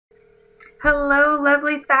Hello,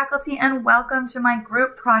 lovely faculty, and welcome to my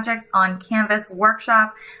group projects on Canvas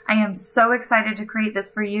workshop. I am so excited to create this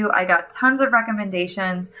for you. I got tons of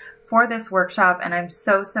recommendations for this workshop, and I'm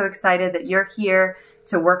so excited that you're here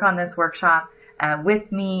to work on this workshop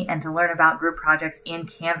with me and to learn about group projects in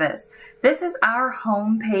Canvas. This is our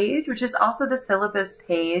home page, which is also the syllabus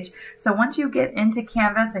page. So once you get into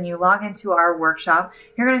Canvas and you log into our workshop,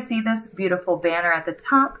 you're going to see this beautiful banner at the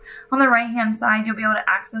top. On the right-hand side, you'll be able to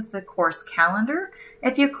access the course calendar.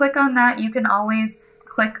 If you click on that, you can always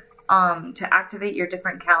click to activate your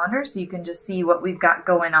different calendars, so you can just see what we've got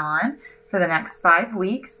going on for the next 5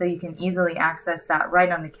 weeks, so you can easily access that right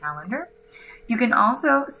on the calendar. You can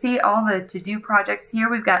also see all the to-do projects here.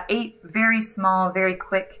 We've got 8 very small, very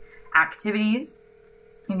quick activities.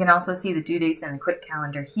 You can also see the due dates in the quick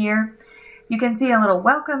calendar here. You can see a little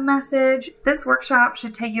welcome message. This workshop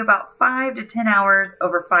should take you about 5 to 10 hours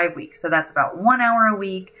over 5 weeks. So that's about 1 hour a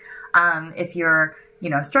week. If you're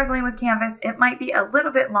struggling with Canvas, it might be a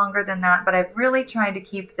little bit longer than that, but I've really tried to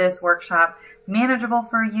keep this workshop manageable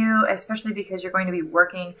for you, especially because you're going to be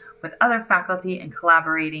working with other faculty and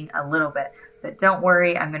collaborating a little bit. But don't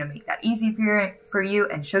worry, I'm going to make that easy for you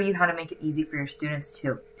and show you how to make it easy for your students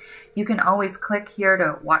too. You can always click here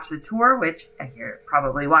to watch the tour, which you're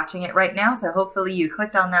probably watching it right now, so hopefully you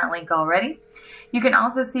clicked on that link already. You can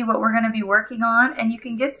also see what we're going to be working on, and you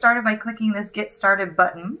can get started by clicking this Get Started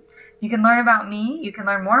button. You can learn about me. You can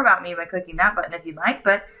learn more about me by clicking that button if you'd like,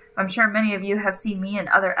 but I'm sure many of you have seen me in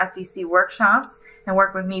other FDC workshops and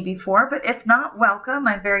worked with me before, but if not, welcome.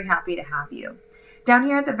 I'm very happy to have you. Down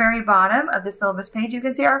here at the very bottom of the syllabus page, you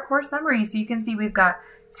can see our course summary. So you can see we've got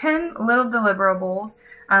 10 little deliverables.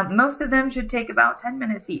 Most of them should take about 10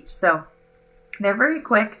 minutes each. So they're very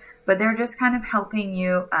quick, but they're just kind of helping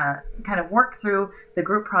you kind of work through the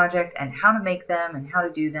group project and how to make them and how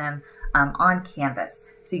to do them on Canvas.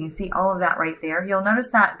 So you can see all of that right there. You'll notice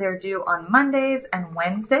that they're due on Mondays and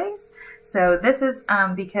Wednesdays. So this is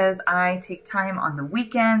because I take time on the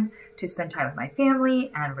weekends to spend time with my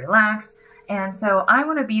family and relax. And so I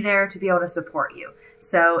want to be there to be able to support you.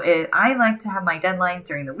 So I like to have my deadlines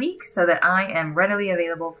during the week so that I am readily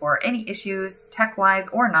available for any issues, tech-wise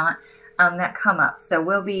or not, that come up. So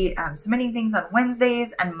we'll be submitting things on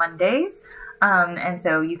Wednesdays and Mondays. And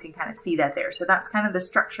so you can kind of see that there. So that's kind of the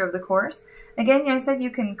structure of the course. Again, I said you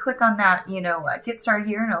can click on that, get started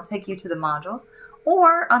here, and it'll take you to the modules.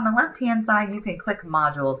 Or on the left-hand side, you can click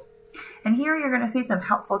modules. And here you're going to see some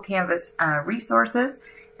helpful Canvas resources.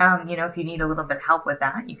 If you need a little bit of help with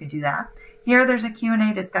that, you can do that. Here, there's a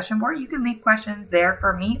Q&A discussion board. You can leave questions there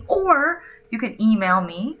for me, or you can email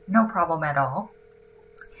me, no problem at all.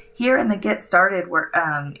 Here in the Get Started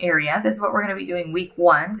area, this is what we're going to be doing week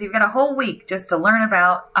 1. So you've got a whole week just to learn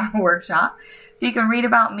about our workshop. So you can read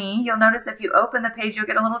about me. You'll notice if you open the page, you'll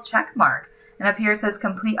get a little check mark. And up here it says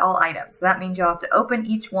complete all items. So that means you'll have to open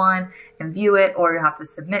each one and view it, or you'll have to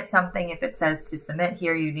submit something. If it says to submit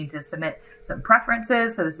here, you need to submit some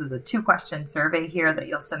preferences. So this is a 2-question survey here that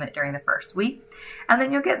you'll submit during the first week. And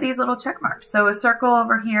then you'll get these little check marks. So a circle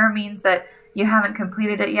over here means that you haven't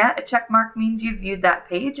completed it yet. A check mark means you've viewed that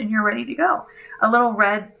page and you're ready to go. A little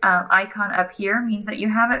red icon up here means that you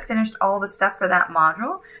haven't finished all the stuff for that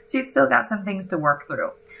module, so you've still got some things to work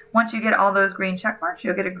through. Once you get all those green check marks,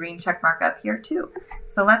 you'll get a green check mark up here too.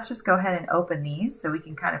 So let's just go ahead and open these so we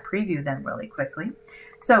can kind of preview them really quickly.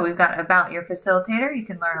 So we've got About Your Facilitator. You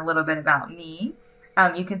can learn a little bit about me.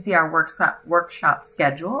 You can see our workshop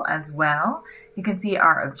schedule as well. You can see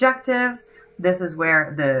our objectives. This is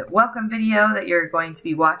where the welcome video that you're going to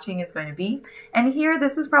be watching is going to be. And here,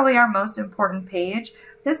 this is probably our most important page.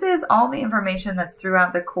 This is all the information that's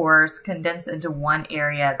throughout the course condensed into one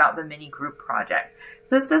area about the mini group project.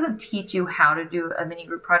 So this doesn't teach you how to do a mini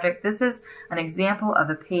group project. This is an example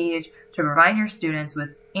of a page to provide your students with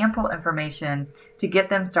ample information to get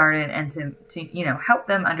them started and to help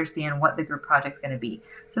them understand what the group project is going to be.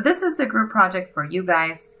 So this is the group project for you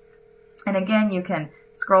guys. And again, you can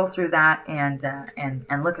scroll through that and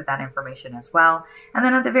look at that information as well. And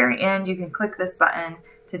then at the very end, you can click this button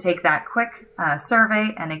to take that quick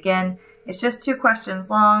survey. And again, it's just 2 questions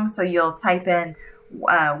long, so you'll type in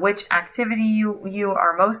which activity you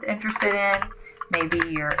are most interested in. Maybe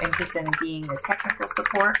you're interested in being the technical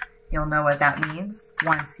support. You'll know what that means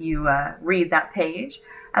once you read that page.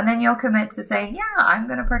 And then you'll commit to say, yeah, I'm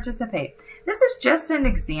going to participate. This is just an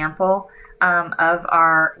example of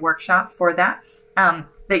our workshop for that.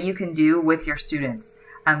 That you can do with your students.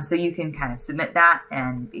 So you can kind of submit that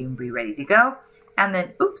and be ready to go. And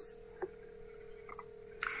then, oops,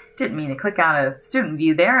 didn't mean to click out of student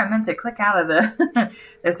view there. I meant to click out of the,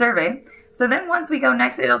 the survey. So So then once we go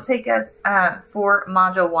next, it'll take us for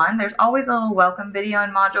module 1. There's always a little welcome video in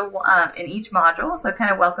in each module, so it kind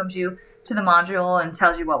of welcomes you to the module and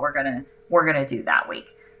tells you what we're gonna do that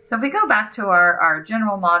week. So if we go back to our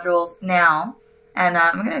general modules now, and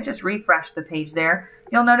I'm gonna just refresh the page there,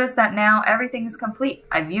 you'll notice that now everything is complete.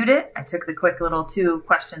 I viewed it, I took the quick little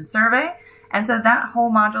 2-question survey, and so that whole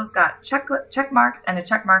module's got check marks and a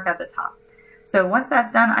check mark at the top. So once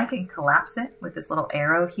that's done, I can collapse it with this little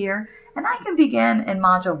arrow here, and I can begin in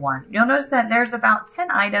module 1. You'll notice that there's about 10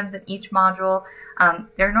 items in each module.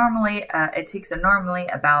 It takes normally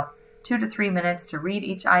about 2 to 3 minutes to read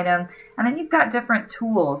each item, and then you've got different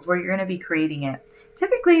tools where you're going to be creating it.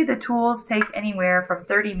 Typically, the tools take anywhere from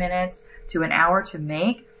 30 minutes to an hour to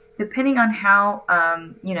make, depending on how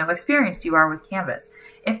experienced you are with Canvas.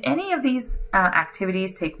 If any of these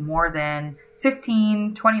activities take more than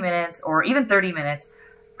 15, 20 minutes, or even 30 minutes,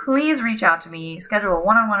 please reach out to me, schedule a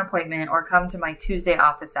one-on-one appointment, or come to my Tuesday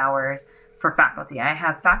office hours for faculty. I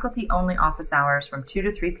have faculty-only office hours from 2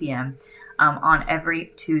 to 3 p.m. On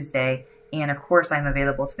every Tuesday, and of course I'm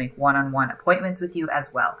available to make one-on-one appointments with you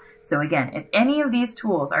as well. So again, if any of these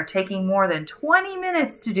tools are taking more than 20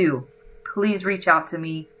 minutes to do, please reach out to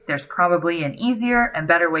me. There's probably an easier and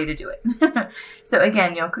better way to do it. So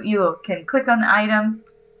again, you can click on the item.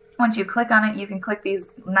 Once you click on it, you can click these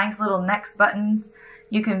nice little next buttons.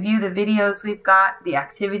 You can view the videos we've got, the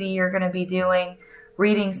activity you're going to be doing,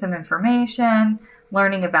 reading some information,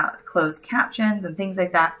 learning about closed captions and things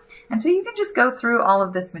like that. And so you can just go through all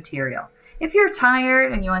of this material. If you're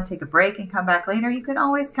tired and you want to take a break and come back later, you can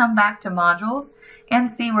always come back to modules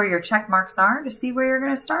and see where your check marks are to see where you're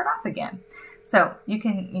going to start off again. So you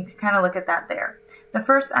can kind of look at that there. The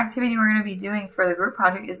first activity we're going to be doing for the group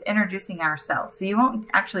project is introducing ourselves. So you won't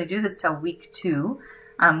actually do this till week 2.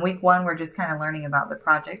 Week 1, we're just kind of learning about the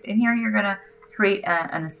project. And here you're going to create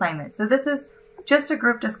an assignment. So this is just a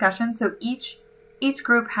group discussion. So each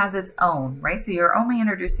group has its own, right? So you're only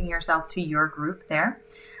introducing yourself to your group there.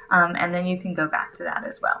 And then you can go back to that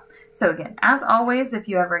as well. So again, as always, if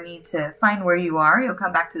you ever need to find where you are, you'll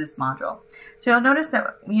come back to this module. So you'll notice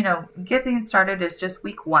that, getting started is just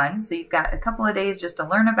week 1. So you've got a couple of days just to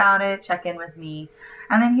learn about it, check in with me.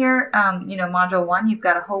 And then here, module 1, you've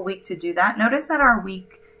got a whole week to do that. Notice that our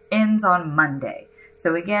week ends on Monday.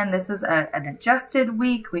 So again, this is an adjusted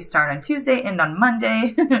week. We start on Tuesday, end on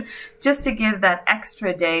Monday, just to give that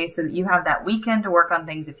extra day so that you have that weekend to work on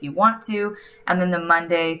things if you want to, and then the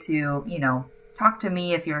Monday to, talk to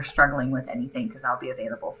me if you're struggling with anything, because I'll be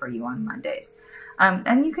available for you on Mondays.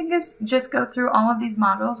 And you can just go through all of these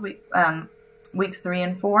modules, weeks 3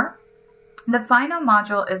 and 4. The final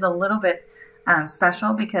module is a little bit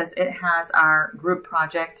special because it has our group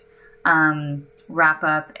project wrap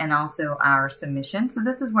up and also our submission. So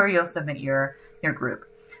this is where you'll submit your group.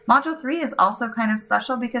 Module 3 is also kind of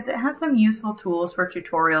special because it has some useful tools for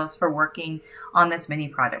tutorials for working on this mini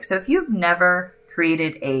project. So if you've never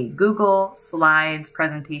created a Google Slides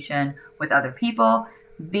presentation with other people,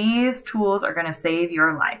 these tools are going to save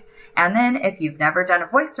your life. And then if you've never done a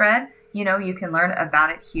VoiceThread, you can learn about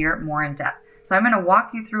it here more in depth. So I'm going to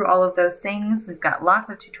walk you through all of those things. We've got lots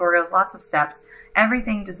of tutorials, lots of steps,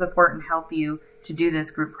 everything to support and help you to do this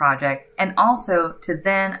group project, and also to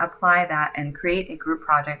then apply that and create a group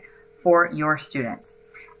project for your students.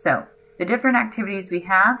 So the different activities we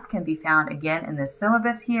have can be found again in this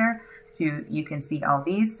syllabus here. So you can see all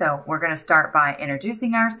these. So we're going to start by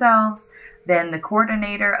introducing ourselves. Then the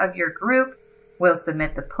coordinator of your group will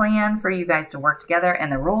submit the plan for you guys to work together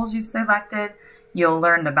and the roles you've selected. You'll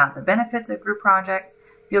learn about the benefits of group projects.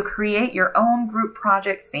 You'll create your own group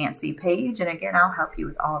project fancy page, and again, I'll help you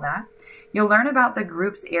with all that. You'll learn about the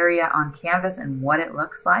groups area on Canvas and what it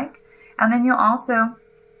looks like. And then you'll also,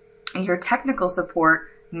 your technical support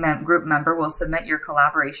group member will submit your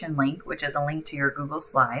collaboration link, which is a link to your Google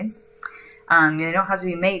Slides. They don't have to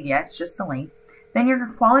be made yet, it's just the link. Then your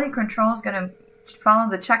quality control is going to follow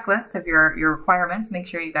the checklist of your requirements. Make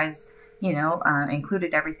sure you guys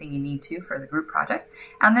included everything you need to for the group project.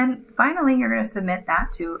 And then finally, you're going to submit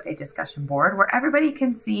that to a discussion board where everybody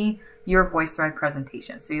can see your VoiceThread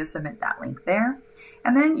presentation. So you'll submit that link there.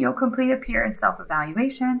 And then you'll complete a peer and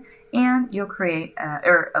self-evaluation, and you'll create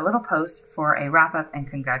a little post for a wrap-up and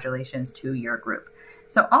congratulations to your group.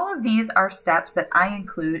 So all of these are steps that I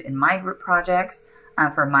include in my group projects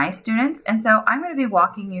for my students. And so I'm going to be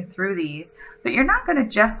walking you through these, but you're not going to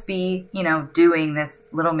just be, doing this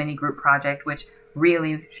little mini group project, which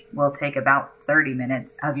really will take about 30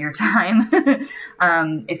 minutes of your time.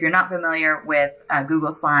 If you're not familiar with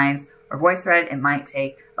Google Slides or VoiceThread, it might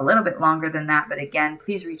take a little bit longer than that. But again,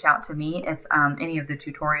 please reach out to me if any of the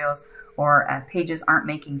tutorials or pages aren't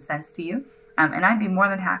making sense to you. and I'd be more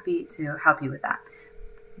than happy to help you with that.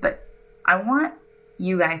 But I want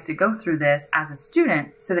you guys to go through this as a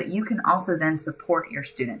student so that you can also then support your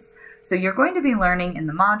students. So you're going to be learning in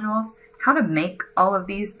the modules how to make all of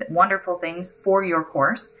these wonderful things for your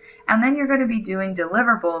course. And then you're going to be doing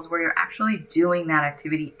deliverables where you're actually doing that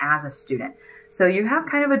activity as a student. So you have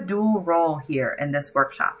kind of a dual role here in this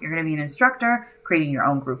workshop. You're going to be an instructor creating your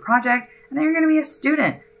own group project, and then you're going to be a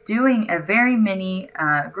student doing a very mini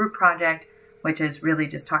group project, which is really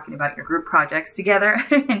just talking about your group projects together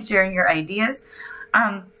and sharing your ideas,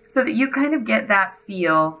 so that you kind of get that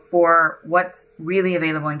feel for what's really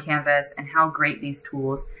available in Canvas and how great these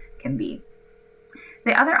tools can be.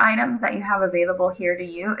 The other items that you have available here to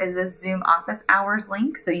you is this Zoom office hours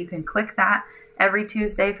link, so you can click that. Every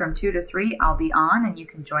Tuesday from 2 to 3, I'll be on and you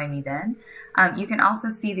can join me then. You can also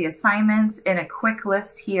see the assignments in a quick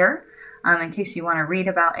list here in case you want to read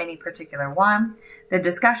about any particular one. The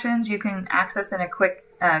discussions you can access in a quick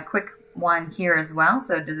one here as well,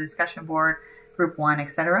 so the discussion board, group 1,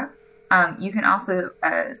 etc. You can also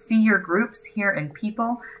see your groups here in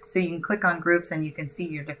People, so you can click on groups and you can see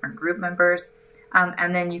your different group members.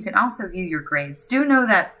 And then you can also view your grades. Do know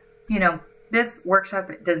that, this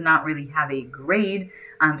workshop does not really have a grade.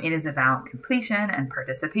 It is about completion and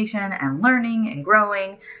participation and learning and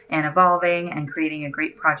growing and evolving and creating a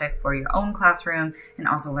great project for your own classroom and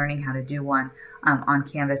also learning how to do one on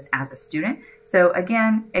Canvas as a student. So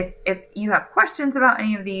again, if you have questions about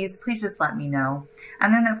any of these, please just let me know.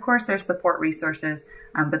 And then of course there's support resources,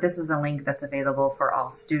 but this is a link that's available for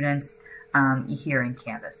all students here in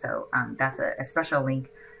Canvas. So that's a special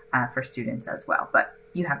link for students as well, but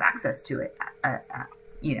you have access to it,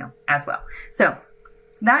 as well. So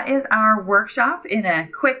that is our workshop in a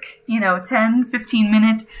quick, 10, 15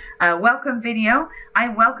 minute welcome video. I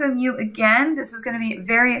welcome you again. This is going to be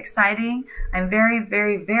very exciting. I'm very,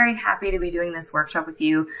 very, very happy to be doing this workshop with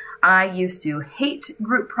you. I used to hate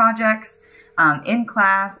group projects in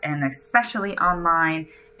class and especially online,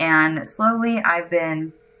 and slowly I've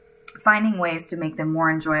been finding ways to make them more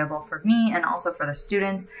enjoyable for me and also for the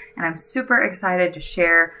students. And I'm super excited to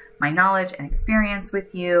share my knowledge and experience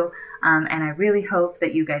with you. And I really hope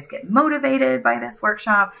that you guys get motivated by this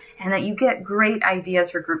workshop and that you get great ideas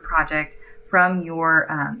for group project from your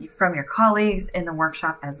colleagues in the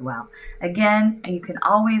workshop as well. Again, you can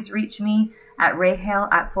always reach me at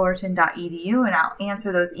rayhale@fullerton.edu, and I'll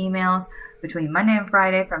answer those emails between Monday and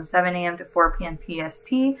Friday from 7 a.m. to 4 p.m.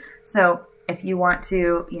 PST. So if you want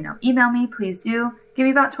to, email me, please do. Give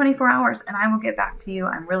me about 24 hours and I will get back to you.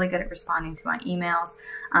 I'm really good at responding to my emails.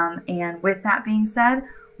 And with that being said,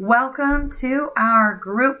 welcome to our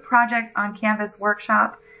group projects on Canvas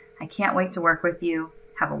workshop. I can't wait to work with you.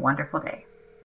 Have a wonderful day.